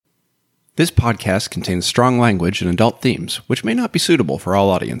This podcast contains strong language and adult themes, which may not be suitable for all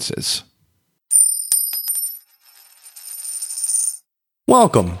audiences.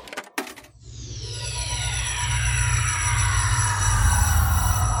 Welcome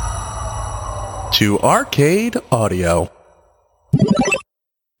to Arcade Audio.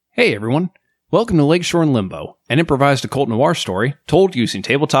 Hey everyone, welcome to Lakeshore and Limbo, an improvised occult noir story told using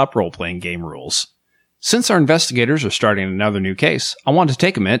tabletop role-playing game rules. Since our investigators are starting another new case, I want to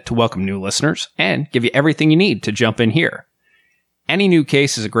take a minute to welcome new listeners and give you everything you need to jump in here. Any new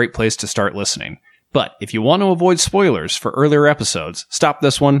case is a great place to start listening, but if you want to avoid spoilers for earlier episodes, stop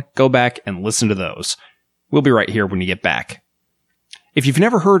this one, go back, and listen to those. We'll be right here when you get back. If you've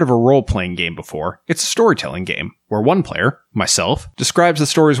never heard of a role-playing game before, it's a storytelling game, where one player, myself, describes the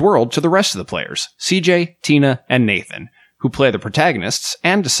story's world to the rest of the players, CJ, Tina, and Nathan, who play the protagonists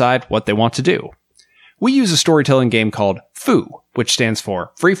and decide what they want to do. We use a storytelling game called FOO, which stands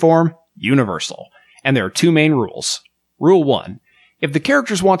for Freeform Universal, and there are two main rules. Rule 1. If the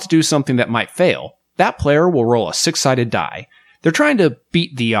characters want to do something that might fail, that player will roll a 6-sided die. They're trying to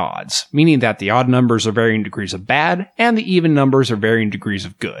beat the odds, meaning that the odd numbers are varying degrees of bad, and the even numbers are varying degrees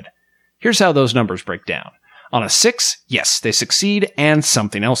of good. Here's how those numbers break down. On a 6, yes, they succeed, and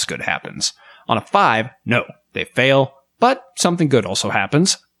something else good happens. On a 5, no, they fail, but something good also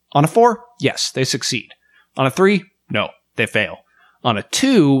happens. On a 4, yes, they succeed. On a 3, no, they fail. On a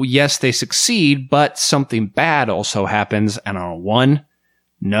 2, yes, they succeed, but something bad also happens. And on a 1,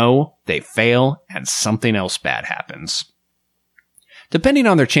 no, they fail, and something else bad happens. Depending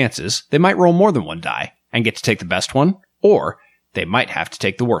on their chances, they might roll more than one die and get to take the best one, or they might have to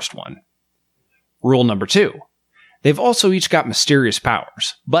take the worst one. Rule number 2. They've also each got mysterious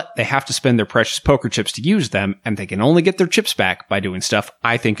powers, but they have to spend their precious poker chips to use them, and they can only get their chips back by doing stuff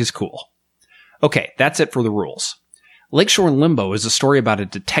I think is cool. Okay, that's it for the rules. Lakeshore and Limbo is a story about a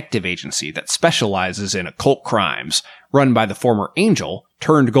detective agency that specializes in occult crimes, run by the former Angel,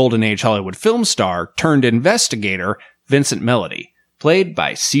 turned Golden Age Hollywood film star, turned investigator, Vincent Melody, played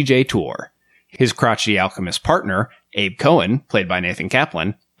by CJ Tour, his crotchety alchemist partner, Abe Cohen, played by Nathan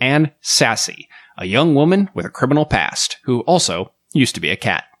Kaplan, and Sassy, a young woman with a criminal past, who also used to be a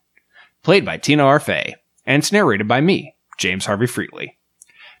cat. Played by Tina Arfey, and it's narrated by me, James Harvey Freetley.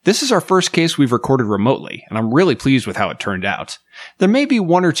 This is our first case we've recorded remotely, and I'm really pleased with how it turned out. There may be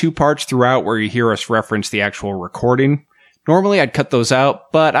 1 or 2 parts throughout where you hear us reference the actual recording. Normally I'd cut those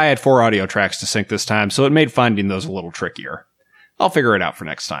out, but I had 4 audio tracks to sync this time, so it made finding those a little trickier. I'll figure it out for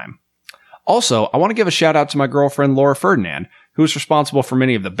next time. Also, I want to give a shout out to my girlfriend Laura Ferdinand, who is responsible for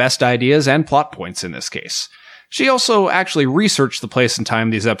many of the best ideas and plot points in this case. She also actually researched the place and time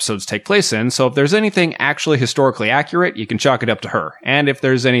these episodes take place in, so if there's anything actually historically accurate, you can chalk it up to her. And if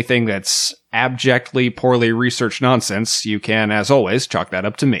there's anything that's abjectly poorly researched nonsense, you can, as always, chalk that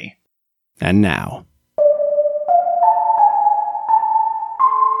up to me. And now...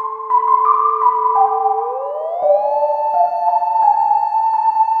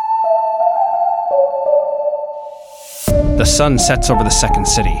 The sun sets over the second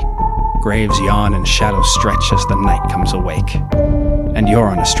city. Graves yawn and shadows stretch as the night comes awake. And you're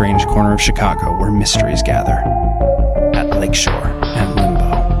on a strange corner of Chicago where mysteries gather. At Lakeshore and Limbo.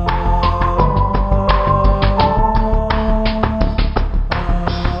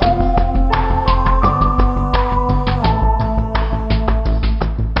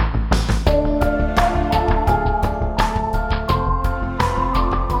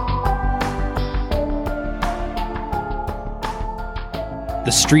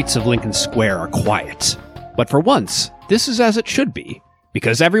 The streets of Lincoln Square are quiet. But for once, this is as it should be,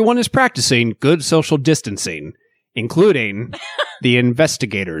 because everyone is practicing good social distancing, including the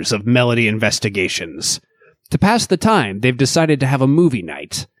investigators of Melody Investigations. To pass the time, they've decided to have a movie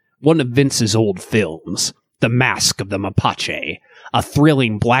night, one of Vince's old films, The Mask of the Mapache, a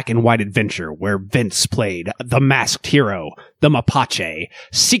thrilling black and white adventure where Vince played the masked hero, the Mapache,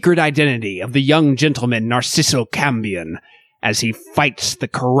 secret identity of the young gentleman Narciso Cambion, as he fights the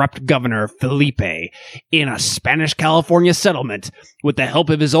corrupt governor Felipe in a Spanish California settlement with the help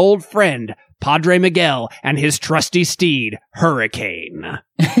of his old friend, Padre Miguel, and his trusty steed, Hurricane.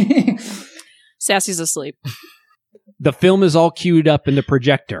 Sassy's asleep. The film is all queued up in the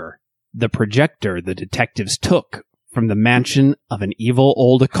projector the detectives took from the mansion of an evil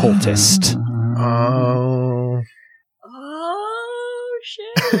old occultist. Oh,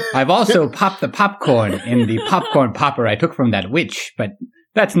 shit. I've also popped the popcorn in the popcorn popper I took from that witch, but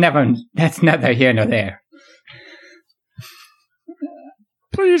that's neither here nor there.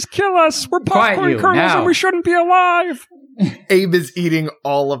 Please kill us. We're Quiet popcorn you, kernels now. and we shouldn't be alive. Abe is eating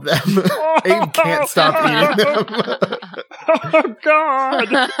all of them. Abe can't stop eating them. Oh,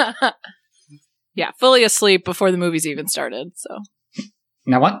 God. Yeah, fully asleep before the movies even started. So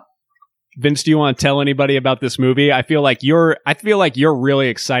Now what? Vince, do you want to tell anybody about this movie? I feel like you're really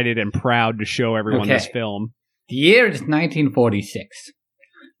excited and proud to show everyone this Okay. film. The year is 1946.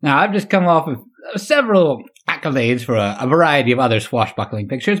 Now, I've just come off of several accolades for a variety of other swashbuckling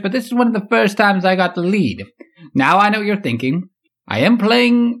pictures, but this is one of the first times I got the lead. Now I know what you're thinking. I am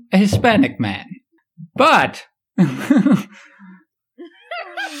playing a Hispanic man. But...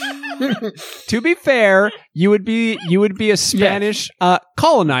 To be fair, you would be a Spanish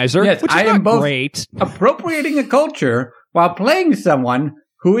colonizer, Yes, which is I am not both- great. appropriating a culture while playing someone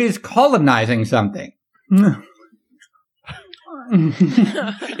who is colonizing something.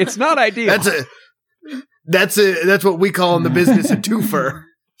 It's not ideal. That's what we call in the business a twofer.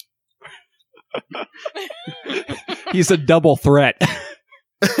 He's a double threat.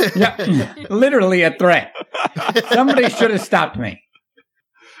 Yeah, literally a threat. Somebody should have stopped me.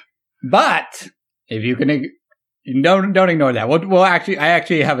 But if you can, don't ignore that. I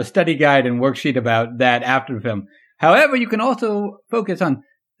actually have a study guide and worksheet about that after the film. However, you can also focus on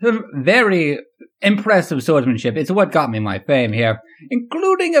some very impressive swordsmanship. It's what got me my fame here,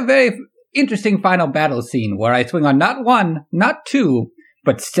 including a very interesting final battle scene where I swing on not one, not two,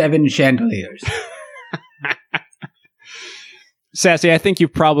 but 7 chandeliers. Sassy, I think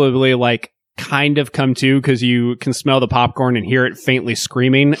you've probably kind of come to because you can smell the popcorn and hear it faintly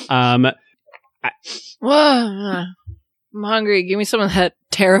screaming. Whoa, I'm hungry. Give me some of that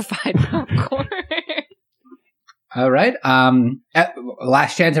terrified popcorn. All right.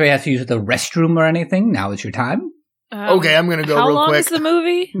 Last chance if he has to use the restroom or anything. Now is your time. Okay, I'm gonna go How real long quick. is the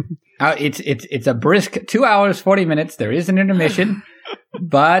movie? It's a brisk 2 hours 40 minutes. There is an intermission,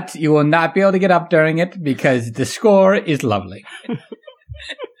 but you will not be able to get up during it because the score is lovely.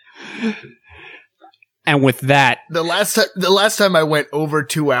 And with that, The last time I went over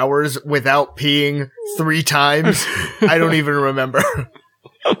 2 hours without peeing 3 times, I don't even remember.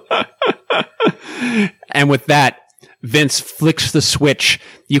 and with that, Vince flicks the switch.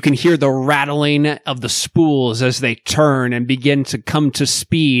 You can hear the rattling of the spools as they turn and begin to come to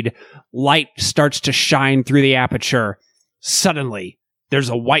speed. Light starts to shine through the aperture. Suddenly, there's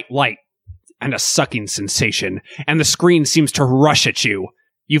a white light and a sucking sensation, and the screen seems to rush at you.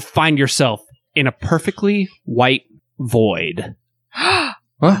 You find yourself in a perfectly white void.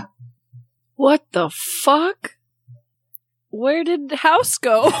 What? What the fuck? Where did the house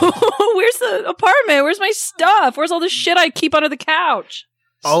go? Where's the apartment? Where's my stuff? Where's all the shit I keep under the couch?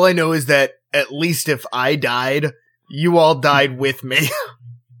 All I know is that at least if I died, you all died with me.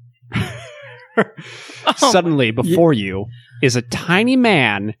 Suddenly, before you is a tiny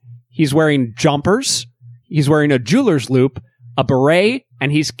man. He's wearing jumpers. He's wearing a jeweler's loop, a beret,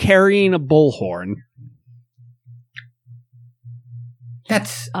 and he's carrying a bullhorn.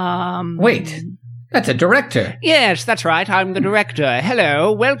 That's... Wait. That's a director. Yes, that's right. I'm the director.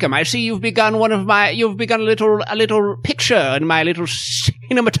 Hello, welcome. I see you've begun a little picture in my little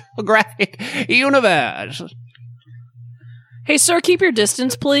cinematographic universe. Hey, sir, keep your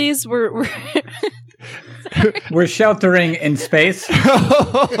distance, please. We're We're sheltering in space.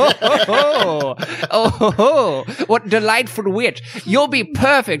 Oh, what delightful wit. You'll be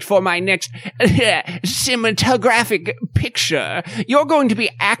perfect for my next cinematographic picture. You're going to be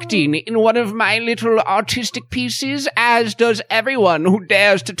acting in one of my little artistic pieces, as does everyone who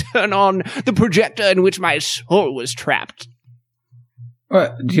dares to turn on the projector in which my soul was trapped.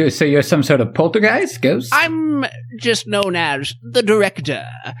 What, so you're some sort of poltergeist ghost? I'm just known as the director.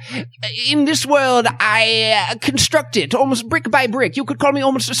 In this world, I construct it almost brick by brick. You could call me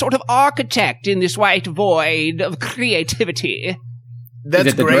almost a sort of architect in this white void of creativity. That's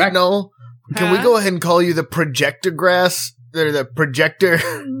it the great, direct- Noel. Can we Huh? go ahead and call you the projector grass? Or the projector?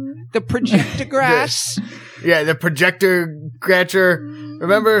 The projector grass. Yeah, the projector scratcher.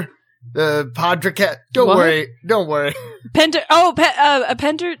 Remember? The Podricat? Don't What? worry. Don't worry. Pendergast.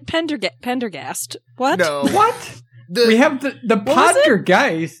 What? No. What? The, We have the was it?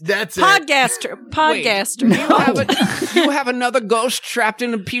 poltergeist. That's it. Podcaster. You have another ghost trapped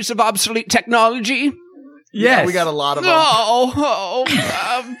in a piece of obsolete technology? Yeah, Yes. we got a lot of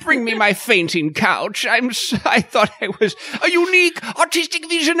them. Bring me my fainting couch. I thought I was a unique artistic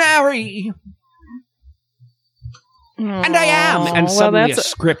visionary. And I am. And suddenly a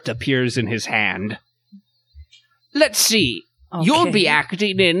script appears in his hand. Let's see. You'll be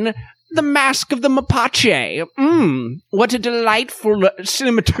acting in The Mask of the Mapache. What a delightful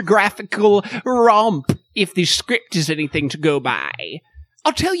cinematographical romp, if the script is anything to go by.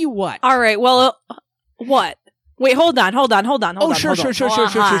 I'll tell you what. All right. Well, what? Wait, hold on. Sure.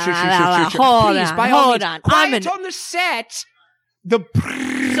 Please, By all means, quiet on the set. The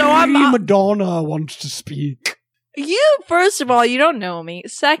I'm Madonna wants to speak. you. First of all, you don't know me.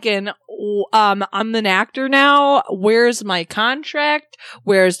 Second, I'm an actor now. Where's my contract?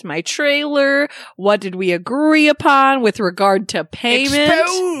 Where's my trailer? What did we agree upon with regard to payment?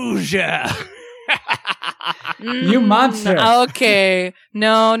 Exposure. You monster. Okay.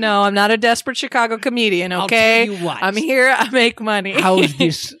 No, I'm not a desperate Chicago comedian, okay? I'll tell you what. I'm here to make money. How's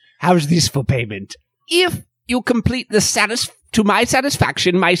this for payment? If you complete to my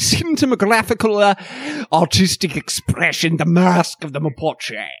satisfaction, my cinematographical artistic expression, The Mask of the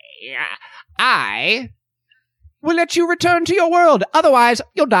Mapache, I will let you return to your world. Otherwise,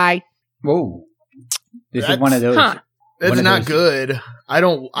 you'll die. Whoa. This is one of those. Huh. That's one of not those- good. I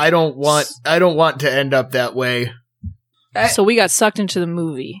don't want to end up that way. So we got sucked into the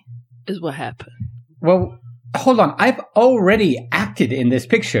movie, is what happened. Well, hold on. I've already acted in this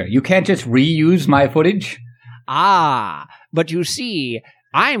picture. You can't just reuse my footage? Ah, but you see,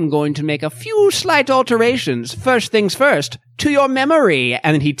 I'm going to make a few slight alterations. First things first, to your memory.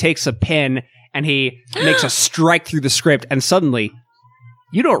 And then he takes a pen and he makes a strike through the script, and suddenly,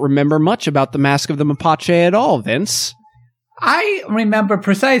 you don't remember much about the Mask of the Mapache at all, Vince. I remember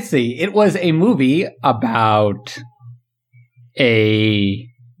precisely. It was a movie about a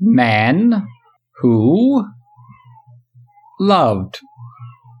man who loved.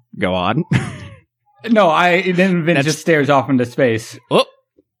 Go on. No, then Vince just stares off into space. Oh,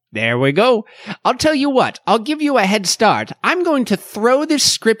 there we go. I'll tell you what, I'll give you a head start. I'm going to throw this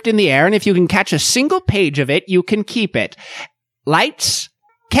script in the air, and if you can catch a single page of it, you can keep it. Lights,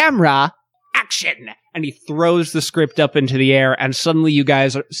 camera, action! And he throws the script up into the air, and suddenly you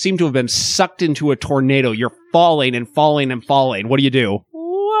guys seem to have been sucked into a tornado. You're falling and falling and falling. What do you do?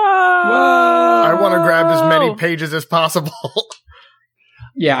 Whoa! I want to grab as many pages as possible.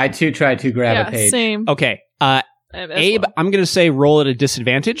 Yeah, I too tried to grab a page. Same. Okay, As Abe, well. I'm going to say roll at a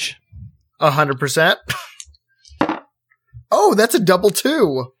disadvantage. 100%. Oh, that's a double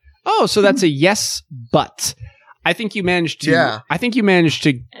 2. Oh, so that's a yes, but I think you managed to. Yeah. I think you managed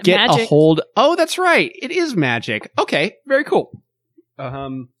to get a Magic. hold. Oh, that's right. It is magic. Okay, very cool.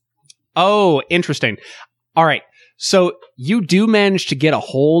 Oh, interesting. All right. So you do manage to get a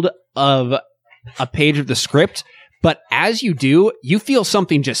hold of a page of the script, but as you do, you feel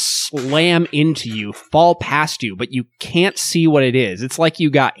something just slam into you, fall past you, but you can't see what it is. It's like you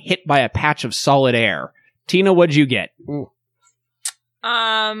got hit by a patch of solid air. Tina, what'd you get?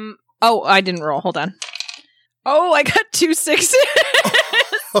 Oh, I didn't roll. Hold on. Oh, I got 2 6s.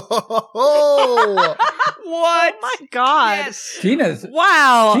 Oh, What? Oh my god. Yes.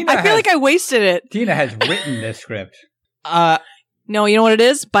 Wow. Tina I feel like I wasted it. Tina has written this script. No, you know what it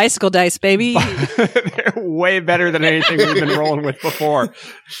is? Bicycle dice, baby. They're way better than anything we've been rolling with before.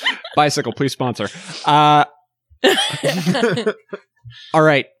 Bicycle, please sponsor. All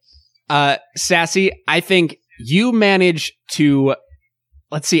right. Sassy, I think you manage to...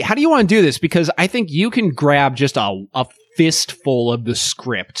 Let's see. How do you want to do this? Because I think you can grab just a fistful of the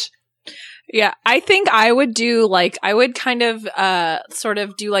script. Yeah, I think I would do I would kind of sort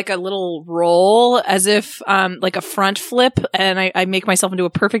of do like a little roll as if like a front flip, and I make myself into a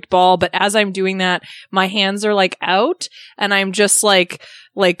perfect ball, but as I'm doing that, my hands are like out and I'm just like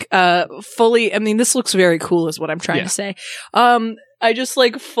fully, I mean, this looks very cool is what I'm trying to say. I just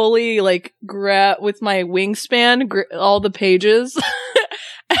like fully like grab with my wingspan all the pages.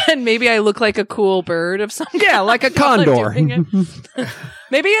 And maybe I look like a cool bird of some kind. Yeah, like a while I'm condor. doing it.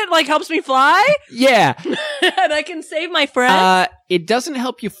 Maybe it like helps me fly Yeah. and I can save my friend. It doesn't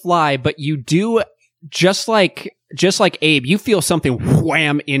help you fly, but you do, just like Abe, you feel something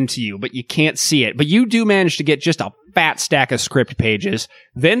wham into you, but you can't see it. But you do manage to get just a fat stack of script pages.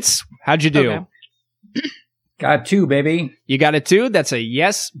 Vince, how'd you do? Okay. Got 2, baby. You got a 2? That's a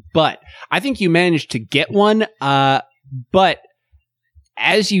yes, but I think you managed to get one. But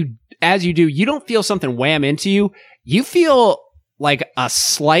as you do, you don't feel something wham into you. You feel like a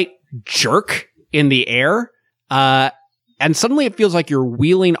slight jerk in the air. And suddenly it feels like you're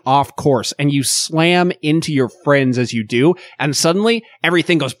wheeling off course, and you slam into your friends as you do. And suddenly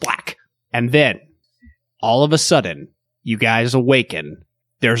everything goes black. And then all of a sudden you guys awaken.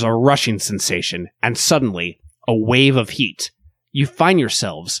 There's a rushing sensation, and suddenly a wave of heat. You find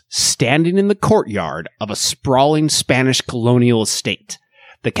yourselves standing in the courtyard of a sprawling Spanish colonial estate,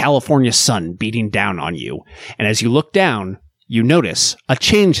 the California sun beating down on you. And as you look down, you notice a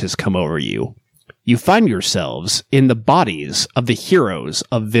change has come over you. You find yourselves in the bodies of the heroes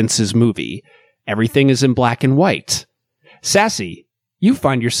of Vince's movie. Everything is in black and white. Sassy, you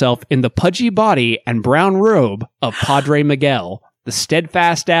find yourself in the pudgy body and brown robe of Padre Miguel, the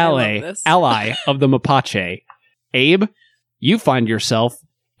steadfast ally this. of the Mapache. Abe, you find yourself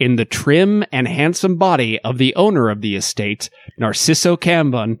in the trim and handsome body of the owner of the estate, Narciso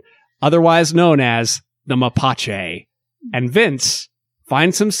Cambon, otherwise known as the Mapache. And Vince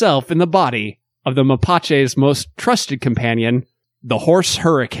finds himself in the body of the Mapache's most trusted companion, the Horse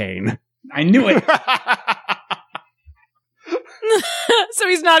Hurricane. I knew it. So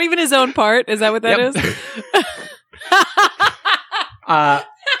he's not even his own part? Is that what that is?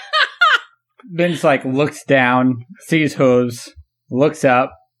 Vince like looks down, sees hooves, looks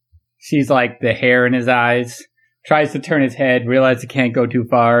up, sees like the hair in his eyes, tries to turn his head, realizes he can't go too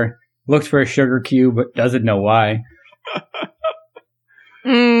far, looks for a sugar cube, but doesn't know why.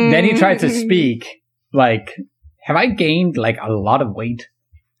 Then he tries to speak, like, have I gained like a lot of weight?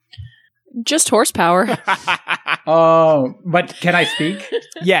 Just horsepower. Oh, but can I speak?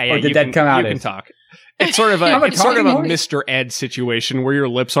 Yeah. Or did that come out You can as- talk. It's sort of a I'm a it's sort of a talking horse. Mr. Ed situation where your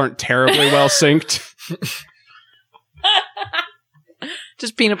lips aren't terribly well synced.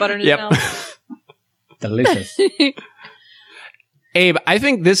 Just peanut butter in his Yep. mouth. Delicious. Abe, I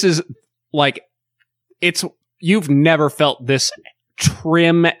think this is like you've never felt this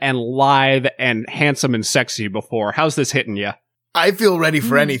trim and lithe and handsome and sexy before. How's this hitting you? I feel ready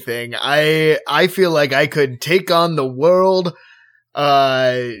for anything. I feel like I could take on the world.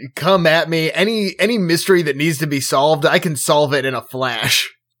 Come at me. Any mystery that needs to be solved, I can solve it in a flash.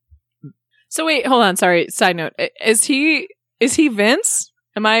 So wait, hold on. Sorry. Side note. Is he Vince?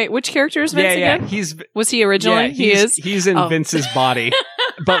 Which character is Vince again? Was he originally? He is. He's in Oh. Vince's body,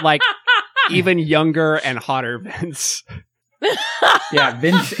 but like even younger and hotter Vince. Yeah,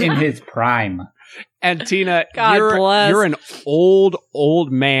 Vince in his prime. And Tina, God bless. you're an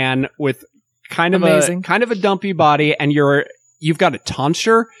old man with kind of Amazing. a dumpy body, and you've got a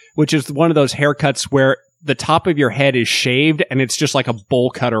tonsure, which is one of those haircuts where the top of your head is shaved and it's just like a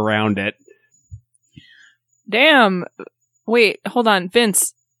bowl cut around it. Damn. Wait, hold on.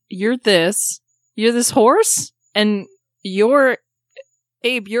 Vince, you're this horse? And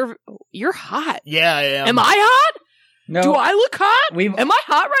Abe, you're hot. Yeah, I am. Am I hot? No, Do I look hot? we've Am I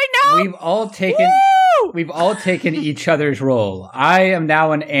hot right now? we've all taken Woo! we've all taken each other's role. I am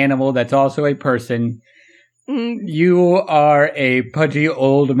now an animal that's also a person. Mm, You are a pudgy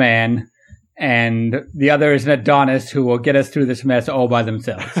old man, and the other is an Adonis who will get us through this mess all by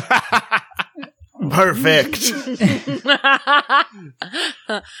themselves. Perfect.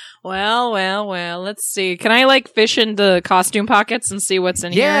 Well. Let's see. Can I like fish into costume pockets and see what's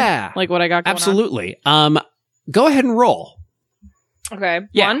in Yeah. here? Like what I got going Absolutely. Go ahead and roll. on? Okay.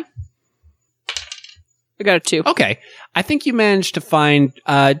 Yeah. 1. I got a 2. Okay. I think you managed to find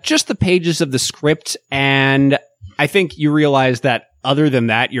just the pages of the script, and I think you realize that other than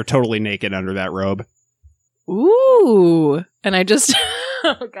that, you're totally naked under that robe. Ooh. And I just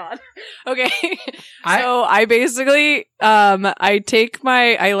oh god. Okay. So I basically I take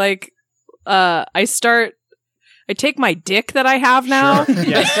my dick that I have now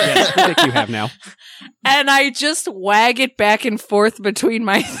Yes, I think you have now. and I just wag it back and forth between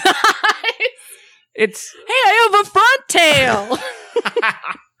my thighs. It's Hey, I have a front tail.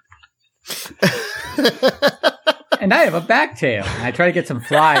 And I have a back tail. And I try to get some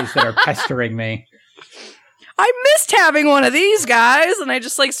flies that are pestering me. I missed having one of these guys, and I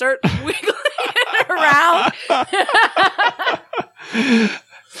just like start wiggling it around.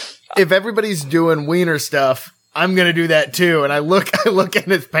 If everybody's doing wiener stuff, I'm gonna do that too. And I look in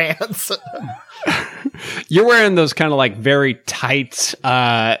his pants. you're wearing those kind of like very tight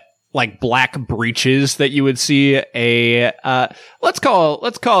like black breeches that you would see a let's call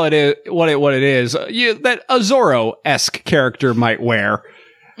it what it is that a Zorro-esque character might wear.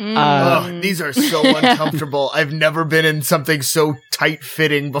 Ugh, these are so uncomfortable. I've never been in something so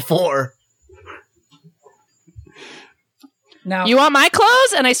tight-fitting before. Now, You want my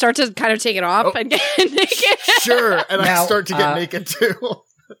clothes? And I start to kind of take it off and get naked. Sure, and I Now, start to get naked too.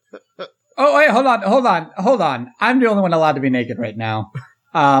 oh wait, hold on. I'm the only one allowed to be naked right now.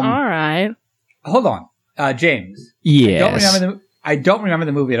 All right. Hold on, James. Yes. I don't remember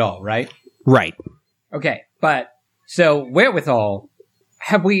the movie at all, right? Right. Okay, but so wherewithal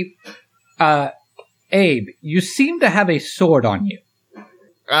have we? Abe, you seem to have a sword on you.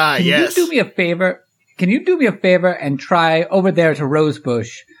 Can Yes. you do me a favor? Can you do me a favor and try over there to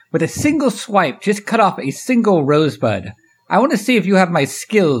Rosebush with a single swipe? Just cut off a single rosebud. I want to see if you have my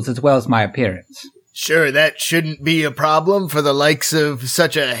skills as well as my appearance. Sure, that shouldn't be a problem for the likes of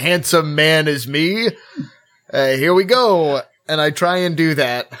such a handsome man as me. Here we go. And I try and do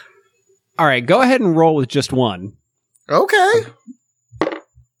that. All right, go ahead and roll with just one. Okay.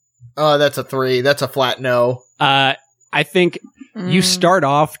 Oh, that's a 3. That's a flat no. I think you start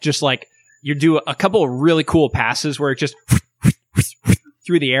off just like you do a couple of really cool passes where it just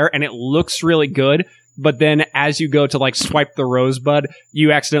through the air and it looks really good. But then as you go to like swipe the rosebud,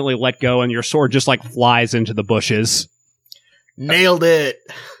 you accidentally let go and your sword just like flies into the bushes. Nailed it.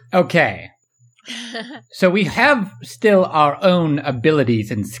 Okay. So we have still our own abilities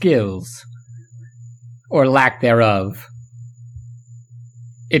and skills, or lack thereof.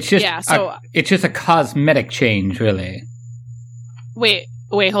 It's just it's just a cosmetic change, really. Wait,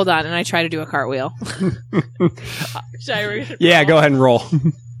 hold on. And I try to do a cartwheel. Yeah, go ahead and roll.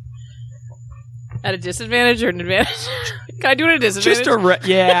 At a disadvantage or an advantage? Can I do it at a disadvantage?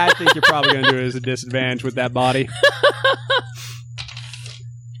 Yeah, I think you're probably going to do it as a disadvantage with that body.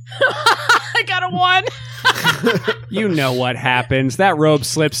 I got a 1. You know what happens. That robe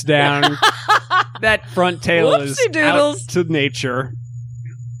slips down. That front tail is out to nature.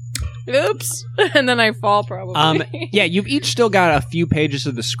 Oops. And then I fall probably. Yeah, you've each still got a few pages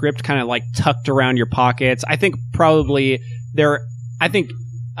of the script kind of like tucked around your pockets. I think probably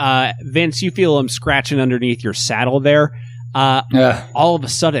Vince, you feel him scratching underneath your saddle there. All of a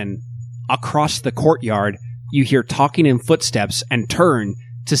sudden, across the courtyard, you hear talking and footsteps and turn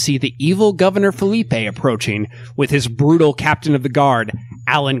to see the evil Governor Felipe approaching with his brutal captain of the guard,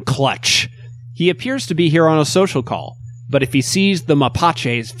 Alan Clutch. He appears to be here on a social call, but if he sees the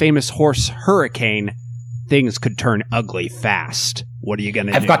Mapache's famous horse Hurricane, things could turn ugly fast. What are you going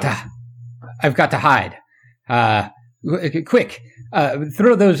to do? I've got to hide. Quick,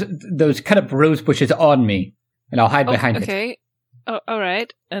 throw those cut up rose bushes on me, and I'll hide behind it. Okay. Oh, all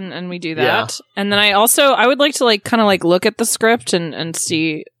right. And we do that. Yeah. And then I would like to like kind of like look at the script and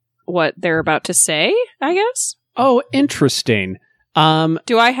see what they're about to say, I guess. Oh, interesting.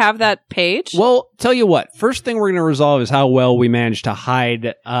 Do I have that page? Well, tell you what. First thing we're going to resolve is how well we managed to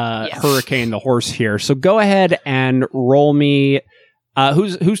hide Hurricane the horse here. So go ahead and roll me.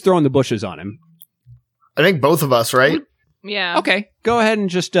 Who's throwing the bushes on him? I think both of us, right? Yeah. Okay. Go ahead and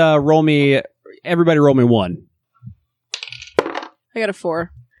just roll me. Everybody, roll me 1. I got a 4.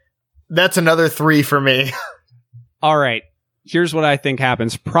 That's another 3 for me. All right. Here's what I think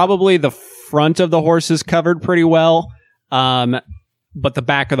happens. Probably the front of the horse is covered pretty well. But the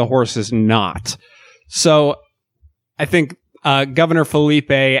back of the horse is not. So I think Governor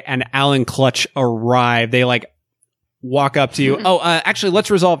Felipe and Alan Clutch arrive. They like walk up to you. Actually, let's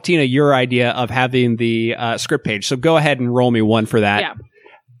resolve, Tina, your idea of having the script page. So go ahead and roll me 1 for that. Yeah.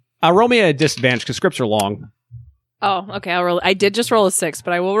 Roll me at a disadvantage because scripts are long. Oh, okay. I'll roll. I did just roll a 6,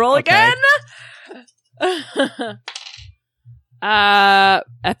 but I will roll again. A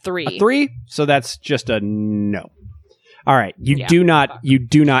 3. A 3? So that's just a no. All right. You do not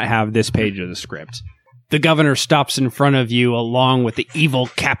have this page of the script. The governor stops in front of you along with the evil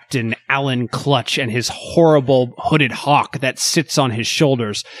captain Alan Clutch and his horrible hooded hawk that sits on his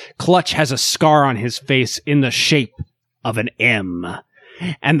shoulders. Clutch has a scar on his face in the shape of an M.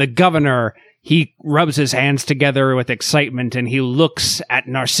 And the governor, he rubs his hands together with excitement and he looks at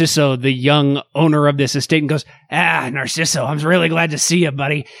Narciso, the young owner of this estate, and goes, Narciso, I'm really glad to see you,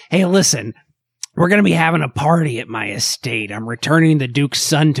 buddy. Hey, listen. We're going to be having a party at my estate. I'm returning the Duke's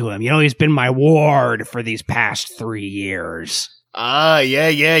son to him. You know, he's been my ward for these past 3 years.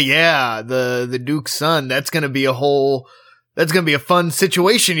 Yeah. The Duke's son. That's going to be a fun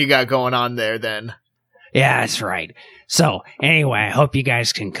situation you got going on there then. Yeah, that's right. So, anyway, I hope you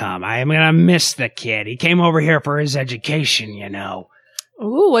guys can come. I'm going to miss the kid. He came over here for his education, you know.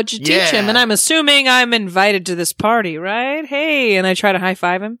 Ooh, what'd you teach him? And I'm assuming I'm invited to this party, right? Hey, and I try to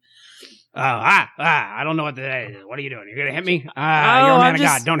high-five him. I don't know what that is. What are you doing? You're gonna hit me? You're a man of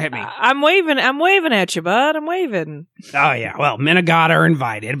God. Don't hit me. I'm waving at you, bud. I'm waving. Oh, yeah. Well, men of God are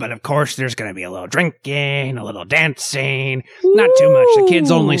invited, but of course there's gonna be a little drinking, a little dancing. Ooh. Not too much. The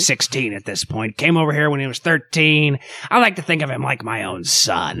kid's only 16 at this point. Came over here when he was 13. I like to think of him like my own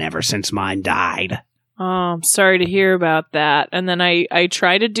son ever since mine died. Oh, I'm sorry to hear about that. And then I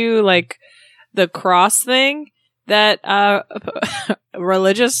try to do like the cross thing that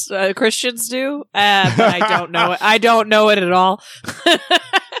religious Christians do, but I don't know it. I don't know it at all.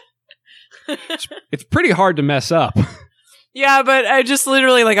 It's pretty hard to mess up. Yeah, but I just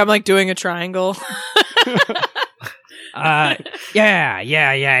literally I'm like doing a triangle. Yeah,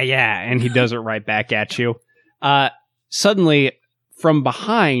 and he does it right back at you. Suddenly, from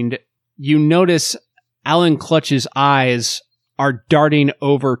behind, you notice Alan Clutch's eyes are darting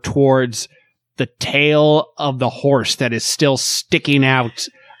over towards the tail of the horse that is still sticking out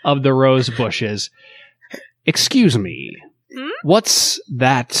of the rose bushes. Excuse me. What's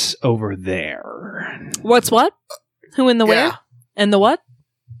that over there? What's what? Who in the where? And the what?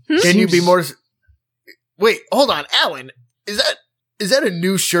 Can you be more... Wait, hold on, Alan. Is that a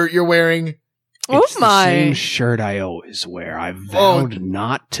new shirt you're wearing? It's my. the same shirt I always wear. I vowed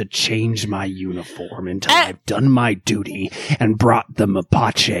not to change my uniform until I've done my duty and brought the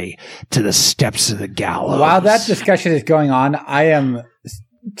Mapache to the steps of the gallows. While that discussion is going on, I am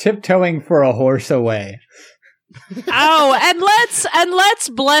tiptoeing for a horse away. Oh, and let's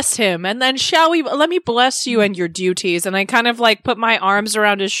bless him, and then let me bless you and your duties. And I kind of like put my arms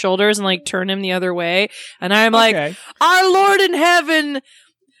around his shoulders and like turn him the other way, and I'm like, our Lord in heaven,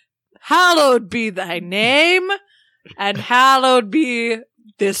 hallowed be thy name, and hallowed be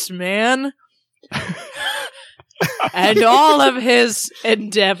this man, and all of his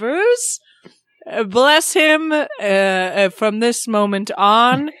endeavors. Bless him from this moment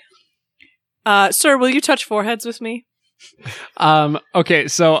on. Sir, will you touch foreheads with me? Okay,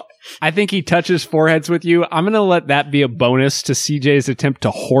 so I think he touches foreheads with you. I'm going to let that be a bonus to CJ's attempt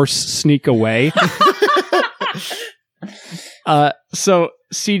to horse sneak away. So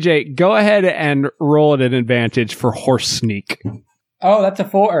CJ, go ahead and roll at an advantage for horse sneak. Oh, that's a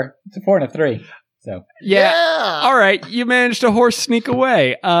 4. It's a 4 and a 3. So yeah. All right, you managed to horse sneak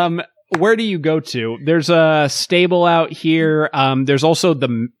away. Where do you go to? There's a stable out here. There's also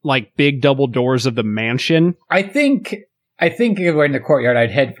the big double doors of the mansion. I think if we're in the courtyard,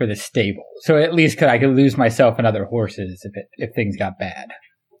 I'd head for the stable. So at least I could lose myself and other horses if things got bad.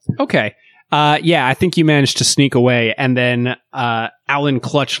 Okay. Yeah, I think you managed to sneak away. And then Alan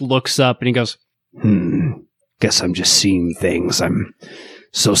Clutch looks up and he goes, guess I'm just seeing things. I'm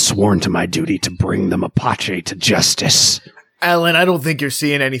so sworn to my duty to bring the Mapache to justice. Alan, I don't think you're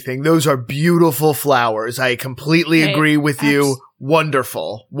seeing anything. Those are beautiful flowers. I completely agree with you.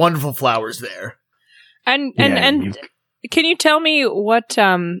 Wonderful. Wonderful flowers there. And can you tell me what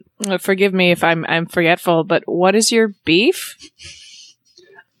forgive me if I'm forgetful, but what is your beef?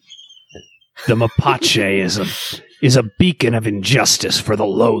 The Mapache is a beacon of injustice for the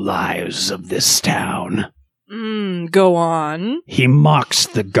low lives of this town. Go on. He mocks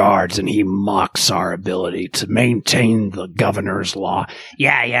the guards and he mocks our ability to maintain the governor's law.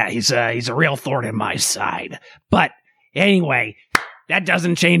 Yeah, he's a real thorn in my side. But anyway, that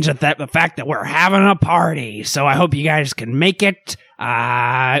doesn't change the fact that we're having a party. So I hope you guys can make it.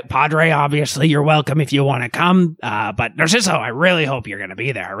 Padre, obviously, you're welcome if you want to come. But Narciso, I really hope you're going to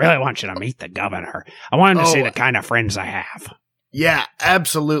be there. I really want you to meet the governor. I want him to see the kind of friends I have. Yeah,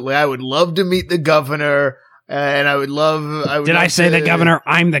 absolutely. I would love to meet the governor. And I would love... Did I say the governor?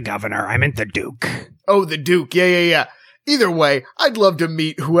 I'm the governor. I meant the Duke. Oh, the Duke. Yeah. Either way, I'd love to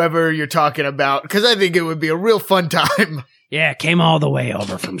meet whoever you're talking about, because I think it would be a real fun time. Yeah, came all the way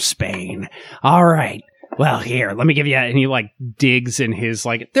over from Spain. All right. Well, here, let me give you... And he, digs in his,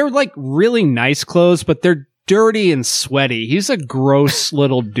 they're, really nice clothes, but they're dirty and sweaty. He's a gross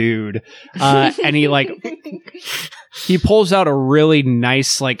little dude. And he pulls out a really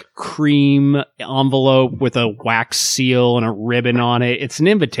nice, cream envelope with a wax seal and a ribbon on it. It's an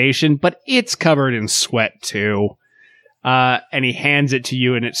invitation, but it's covered in sweat, too. And he hands it to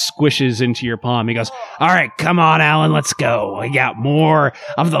you, and it squishes into your palm. He goes, all right, come on, Alan, let's go. We got more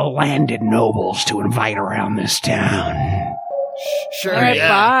of the landed nobles to invite around this town. Sure, all right,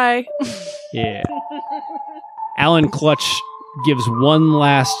 bye. Yeah. Alan Clutch gives one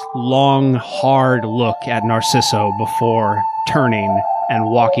last long, hard look at Narciso before turning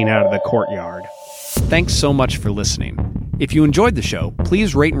and walking out of the courtyard. Thanks so much for listening. If you enjoyed the show,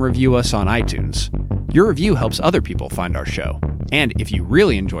 please rate and review us on iTunes. Your review helps other people find our show. And if you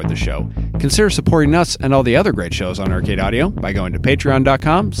really enjoyed the show, consider supporting us and all the other great shows on Arcade Audio by going to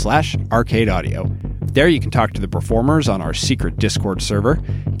patreon.com/arcadeaudio. There you can talk to the performers on our secret Discord server,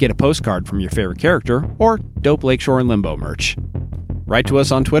 get a postcard from your favorite character, or dope Lakeshore and Limbo merch. Write to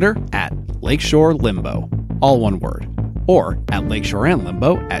us on Twitter at Lakeshore Limbo, all one word, or at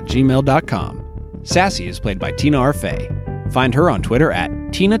lakeshoreandlimbo@gmail.com. Sassy is played by Tina Arfey. Find her on Twitter at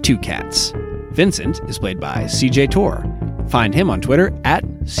Tina2Cats. Vincent is played by CJ Tor. Find him on Twitter at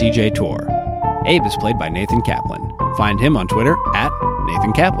CJ Tor. Abe is played by Nathan Kaplan. Find him on Twitter at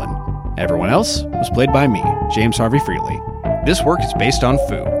Nathan Kaplan. Everyone else was played by me, James Harvey Freely. This work is based on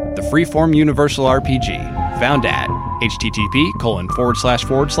Foo, the freeform universal RPG, found at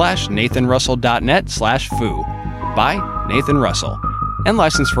http://nathanrussell.net/foo by Nathan Russell, and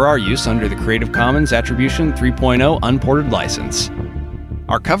licensed for our use under the Creative Commons Attribution 3.0 Unported License.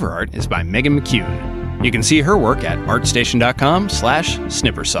 Our cover art is by Megan McCune. You can see her work at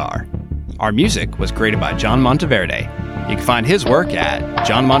artstation.com/snippersar. Our music was created by John Monteverde. You can find his work at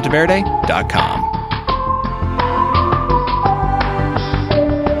johnmonteverde.com.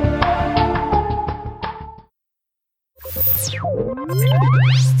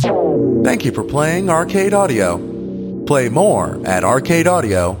 Thank you for playing Arcade Audio. Play more at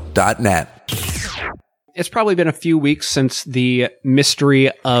arcadeaudio.net. it's probably been a few weeks since the mystery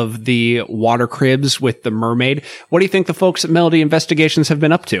of the water cribs with the mermaid. What do you think the folks at Melody Investigations have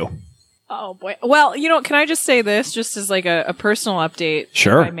been up to? Oh boy. Well, can I just say this just as like a personal update?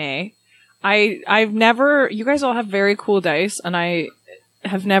 Sure. If I may. I've never, you guys all have very cool dice, and I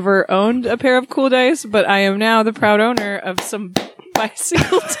have never owned a pair of cool dice, but I am now the proud owner of some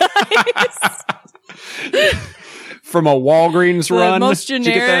bicycle dice. From a Walgreens The run? most Did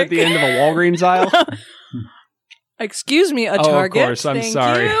you get that at the end of a Walgreens aisle? Excuse me, a Oh, Target. of course, I'm Thank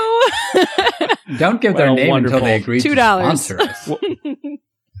sorry. you. Don't give their Well, name wonderful. until they agree to $2. sponsor us.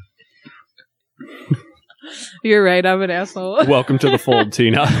 You're right, I'm an asshole. Welcome to the fold,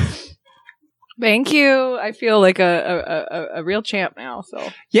 Tina. Thank you. I feel like a real champ now. So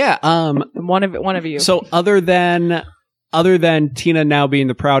Yeah, one of you. so other than Tina now being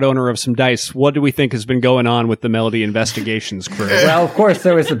the proud owner of some dice, what do we think has been going on with the Melody Investigations crew? Well, of course,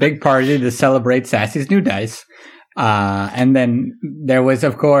 there was a big party to celebrate Sassy's new dice. And then there was,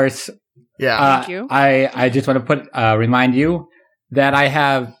 of course, Yeah. Thank you. I just want to remind you that I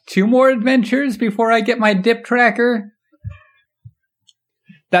have 2 more adventures before I get my dip tracker.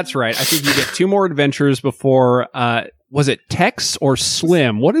 That's right. I think you get 2 more adventures before, was it Tex or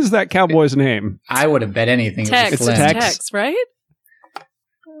Slim? What is that cowboy's name? I would have bet anything Tex, it was It's Slim. Tex. Tex, right?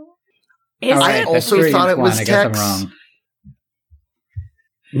 All right, I also that's thought it One. was I guess Tex. I'm wrong.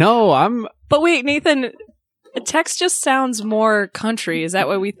 No, But wait, Nathan, Tex just sounds more country. Is that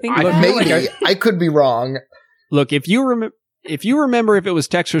what we think? I about? feel like Maybe. I could be wrong. look, if you remember if it was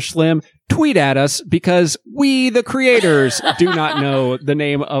Tex or Slim, tweet at us because we, the creators, do not know the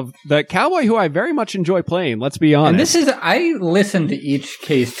name of the cowboy who I very much enjoy playing. Let's be honest. And this is, I listened to each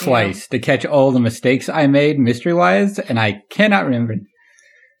case twice to catch all the mistakes I made mystery-wise, and I cannot remember.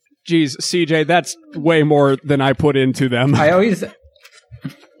 Geez, CJ, that's way more than I put into them. I always,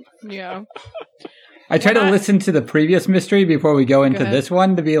 Yeah. I try to listen to the previous mystery before we go into ahead. this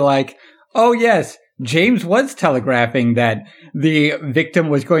one to be like, oh yes, James was telegraphing that the victim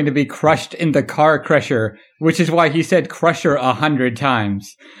was going to be crushed in the car crusher, which is why he said crusher 100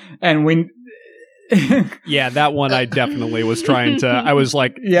 times. And when, Yeah, that one I definitely was trying to. I was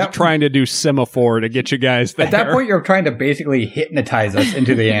like Yep. trying to do semaphore to get you guys there. at that point, you're trying to basically hypnotize us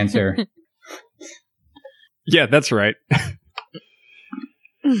into the answer. Yeah, that's right.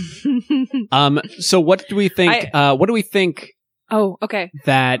 So what do we think? What do we think Oh, okay.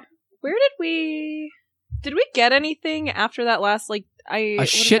 that Where did we get anything after that last, like, what a did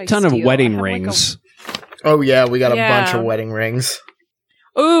shit I ton of steal? wedding I have, like, rings? Oh yeah, we got a Yeah. bunch of wedding rings.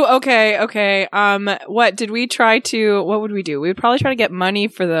 Ooh, okay. What did we try to? What would we do? We would probably try to get money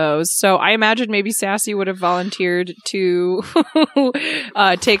for those. So I imagine maybe Sassy would have volunteered to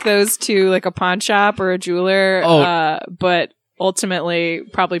take those to like a pawn shop or a jeweler. Oh. But ultimately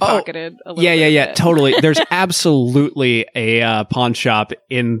probably pocketed a little. Yeah, bit of it. totally. There's absolutely a pawn shop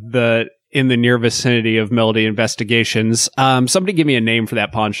in the near vicinity of Melody Investigations. Somebody give me a name for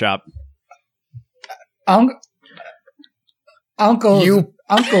that pawn shop. Uncle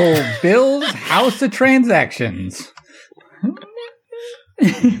Bill's House of Transactions.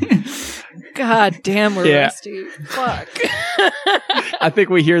 God damn, we're Yeah. rusty. Fuck. I think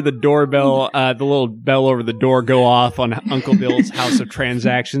we hear the doorbell, the little bell over the door go off on Uncle Bill's House of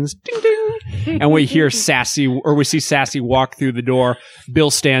Transactions. Ding, ding. And we hear we see Sassy walk through the door.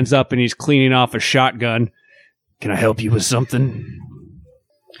 Bill stands up and he's cleaning off a shotgun. Can I help you with something?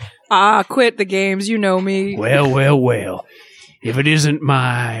 Quit the games. You know me. Well. If it isn't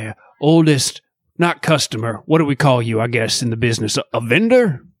my oldest, not customer, what do we call you, I guess, in the business? A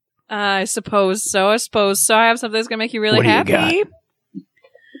vendor? I suppose so. I have something that's gonna make you really What do you happy.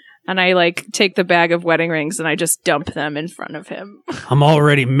 And I like take the bag of wedding rings and I just dump them in front of him. I'm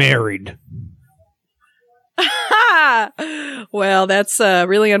already married. Well, that's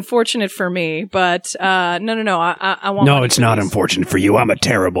really unfortunate for me. But no. I won't. No, money it's for not these. unfortunate for you. I'm a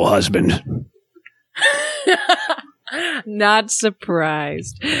terrible husband. Not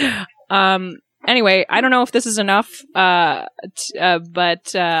surprised. Anyway, I don't know if this is enough, but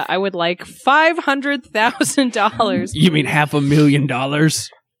I would like $500,000. You mean $500,000?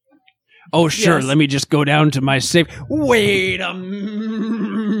 Oh, sure. Yes. Let me just go down to my safe. Wait a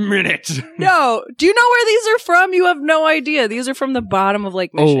minute. No, do you know where these are from? You have no idea. These are from the bottom of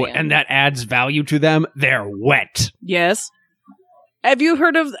Lake Michigan. Oh, and that adds value to them? They're wet. Yes. Have you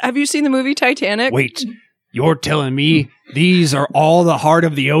seen the movie Titanic? Wait, you're telling me these are all the heart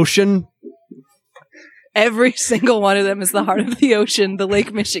of the ocean? Every single one of them is the heart of the ocean, the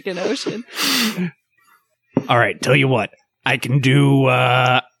Lake Michigan Ocean. All right, tell you what. I can do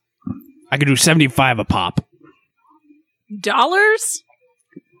 75 a pop. Dollars?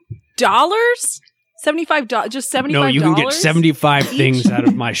 $75, just $75. No, you can get 75 each? things out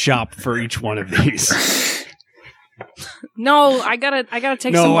of my shop for each one of these. No, I gotta take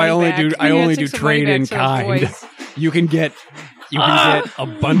some No, I money only back. do I gotta take do some money trade in back to those kind. boys. You can get a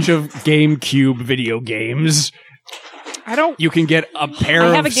bunch of GameCube video games. I don't. You can get a pair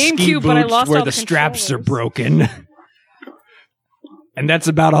I have of a GameCube, ski but I boots lost where all the the straps are controllers. broken. And that's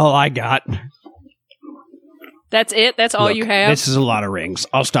about all I got. That's it. That's all Look, you have This is a lot of rings.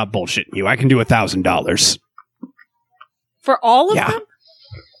 I'll stop bullshitting you. I can do $1,000. for all of Yeah. them.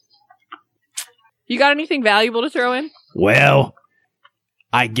 You got anything valuable to throw in? Well,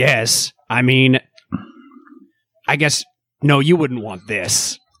 I guess. No, you wouldn't want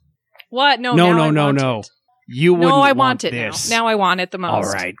this. What? No. No, now no, I no, want no. it. You wouldn't No, I want want it this. now. Now I want it the most.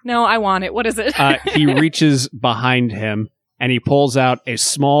 All right. No, I want it. What is it? He reaches behind him and he pulls out a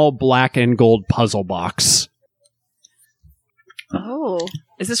small black and gold puzzle box. Oh,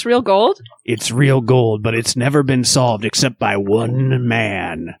 is this real gold? It's real gold, but it's never been solved except by one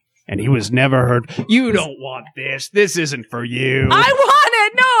man. And he was never heard. You don't want this. This isn't for you. I want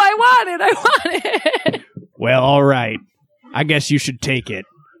it. No, I want it. I want it. Well, all right. I guess you should take it.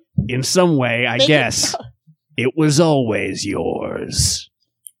 In some way, I guess. It was always yours.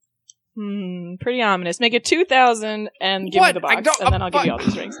 Pretty ominous. Make it 2,000 and give What? me the box, I don't- and then I'll give you all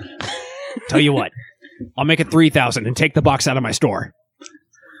these rings. Tell you what. I'll make it 3,000 and take the box out of my store.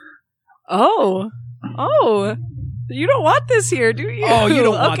 Oh, you don't want this here, do you? Oh, you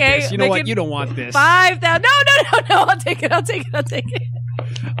don't want okay, this. You know make what? it You don't want this. 5,000. No. I'll take it.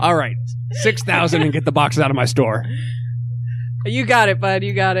 All right. 6,000 and get the box out of my store. You got it, bud.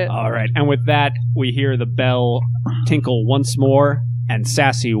 You got it. All right. And with that, we hear the bell tinkle once more, and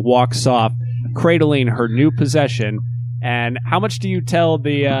Sassy walks off, cradling her new possession. And how much do you tell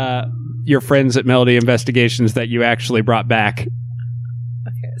the your friends at Melody Investigations that you actually brought back?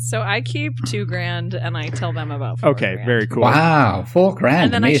 So I keep $2,000 and I tell them about $4,000. Okay, very cool. Wow, $4,000.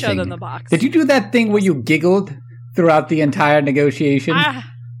 And then amazing. I show them the box. Did you do that thing where you giggled throughout the entire negotiation? Ah.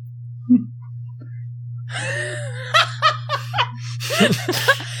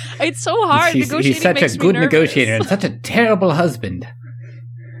 It's so hard. Negotiating he's such makes a me good nervous. negotiator and such a terrible husband.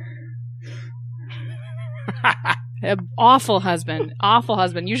 An awful husband. Awful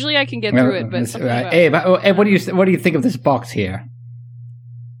husband. Usually I can get through it, but something about- hey, what do you think of this box here?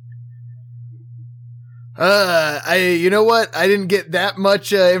 You know what? I didn't get that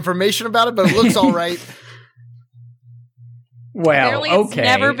much information about it, but it looks all right. Well, Apparently it's okay.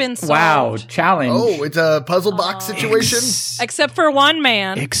 never been Wow, solved. challenge. Oh, it's a puzzle box situation. except for one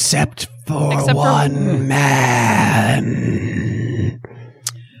man. Except for Except for- one man.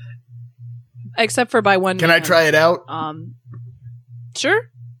 Except for by one Can man. I try it out? Sure.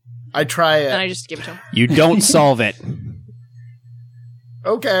 I try And I it. just give it to him. You don't solve it.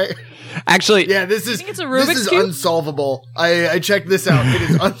 Okay. Actually, Yeah, this is think it's a Rubik's this is Cube? unsolvable. I checked this out. It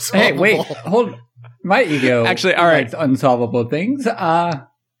is unsolvable. Hey, wait, hold. My ego. Actually, all right. likes unsolvable things.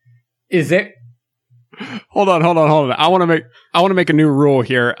 Is it? hold on. I want to make a new rule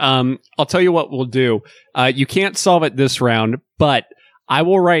here. I'll tell you what we'll do. You can't solve it this round, but I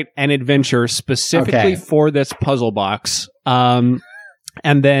will write an adventure specifically Okay. for this puzzle box. And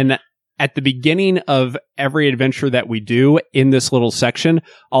then at the beginning of every adventure that we do in this little section,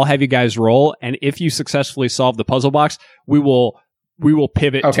 I'll have you guys roll, and if you successfully solve the puzzle box, we will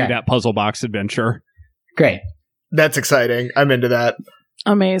pivot Okay. to that puzzle box adventure. Great. That's exciting. I'm into that.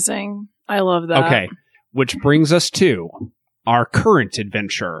 Amazing. I love that. Okay, which brings us to our current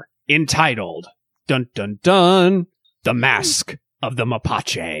adventure entitled Dun Dun Dun, The Mask of the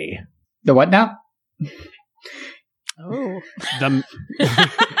Mapache. The what now? Oh. The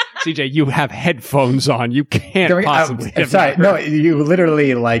CJ, you have headphones on. You can't possibly have sorry. heard. No, you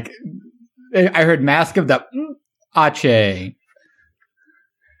literally like. I heard Mask of the Ache.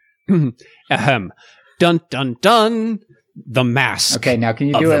 Ahem. Dun Dun Dun, The Mask. Okay, now can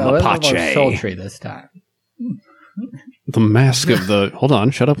you Of do the it a little more Mapache. sultry this time? The Mask of the... Hold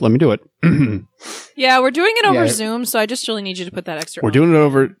on, shut up, let me do it. Yeah, we're doing it over Yeah. Zoom, so I just really need you to put that extra. We're doing it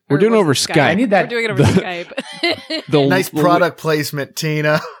over was it Skype. I need that. We're doing it over The- Skype. The Nice product placement,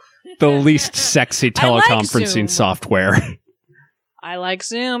 Tina. The least sexy I like teleconferencing Zoom. software. I like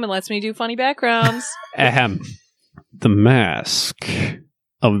Zoom. It lets me do funny backgrounds. Ahem. The Mask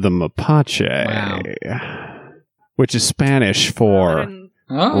of the Mapache. Wow. Which is Spanish I for didn't-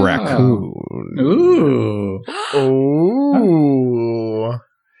 Oh. raccoon. Ooh. Ooh.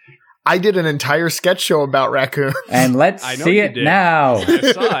 I did an entire sketch show about raccoons. And let's I know see you it did. now.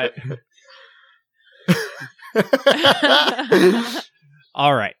 I saw it.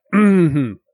 All right. Mhm.